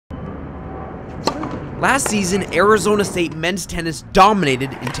Last season, Arizona State men's tennis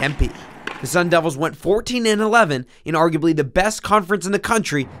dominated in Tempe. The Sun Devils went 14-11 in arguably the best conference in the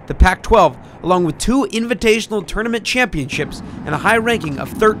country, the Pac-12, along with 2 invitational tournament championships and a high ranking of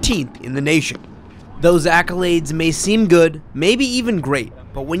 13th in the nation. Those accolades may seem good, maybe even great,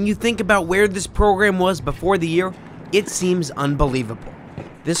 but when you think about where this program was before the year, it seems unbelievable.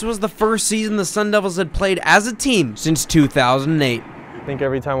 This was the first season the Sun Devils had played as a team since 2008. I think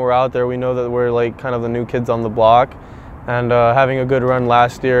every time we're out there, we know that we're like kind of the new kids on the block, and having a good run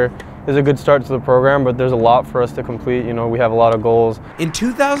last year is a good start to the program, but there's a lot for us to complete. You know, we have a lot of goals. In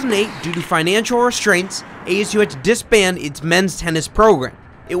 2008, due to financial restraints, ASU had to disband its men's tennis program.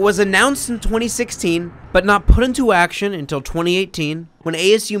 It was announced in 2016, but not put into action until 2018, when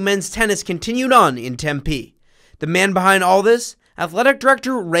ASU men's tennis continued on in Tempe. The man behind all this? Athletic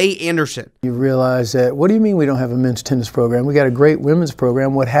Director Ray Anderson. You realize that, what do you mean we don't have a men's tennis program? We got a great women's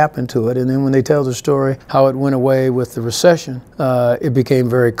program, what happened to it? And then when they tell the story, how it went away with the recession, it became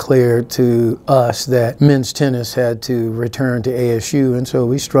very clear to us that men's tennis had to return to ASU, and so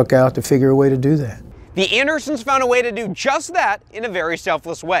we struck out to figure a way to do that. The Andersons found a way to do just that in a very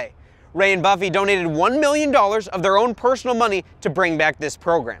selfless way. Ray and Buffy donated $1 million of their own personal money to bring back this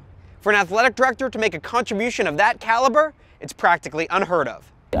program. For an athletic director to make a contribution of that caliber, it's practically unheard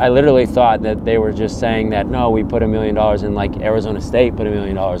of. I literally thought that they were just saying that, no, we put $1 million in, like Arizona State put $1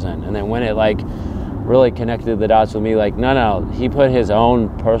 million in. And then when it like really connected the dots with me, like, no, he put his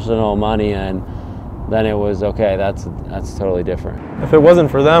own personal money in, then it was, okay, that's totally different. If it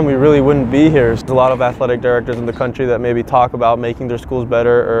wasn't for them, we really wouldn't be here. There's a lot of athletic directors in the country that maybe talk about making their schools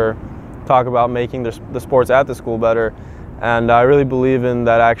better or talk about making the sports at the school better. And I really believe in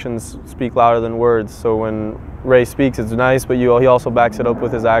that actions speak louder than words. So when Ray speaks, it's nice, but he also backs it up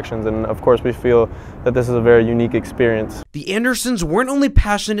with his actions. And of course, we feel that this is a very unique experience. The Andersons weren't only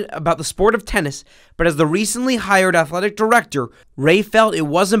passionate about the sport of tennis, but as the recently hired athletic director, Ray felt it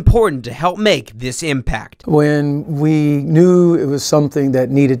was important to help make this impact. When we knew it was something that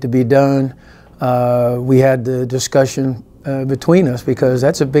needed to be done, we had the discussion between us, because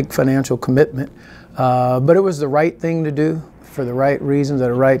that's a big financial commitment. But it was the right thing to do for the right reasons at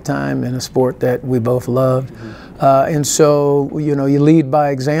the right time in a sport that we both loved. And so, you know, you lead by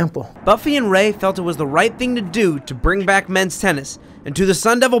example. Buffy and Ray felt it was the right thing to do to bring back men's tennis. And to the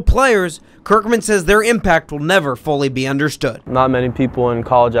Sun Devil players, Kirkman says their impact will never fully be understood. Not many people in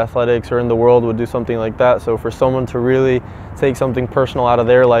college athletics or in the world would do something like that. So for someone to really take something personal out of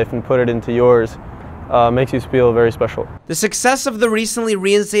their life and put it into yours, makes you feel very special. The success of the recently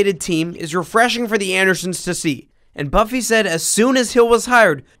reinstated team is refreshing for the Andersons to see. And Buffy said as soon as Hill was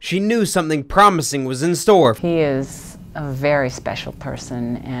hired, she knew something promising was in store. He is a very special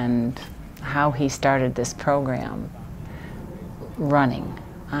person, and how he started this program running.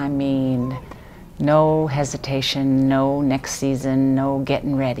 I mean, no hesitation, no next season, no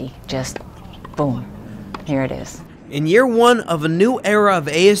getting ready, just boom, here it is. In year one of a new era of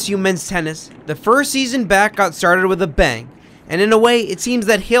ASU men's tennis, the first season back got started with a bang. And in a way, it seems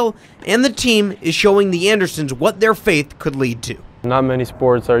that Hill and the team is showing the Andersons what their faith could lead to. Not many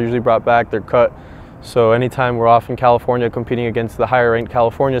sports are usually brought back, they're cut. So anytime we're off in California competing against the higher ranked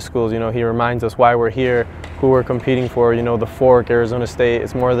California schools, you know, he reminds us why we're here, who we're competing for, you know, the Fork, Arizona State.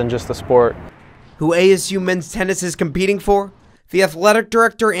 It's more than just a sport. Who ASU men's tennis is competing for? The athletic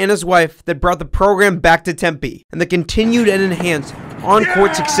director and his wife that brought the program back to Tempe, and the continued and enhanced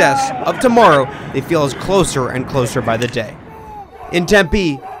on-court success of tomorrow they feel is closer and closer by the day. In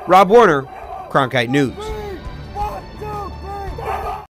Tempe, Rob Warner, Cronkite News.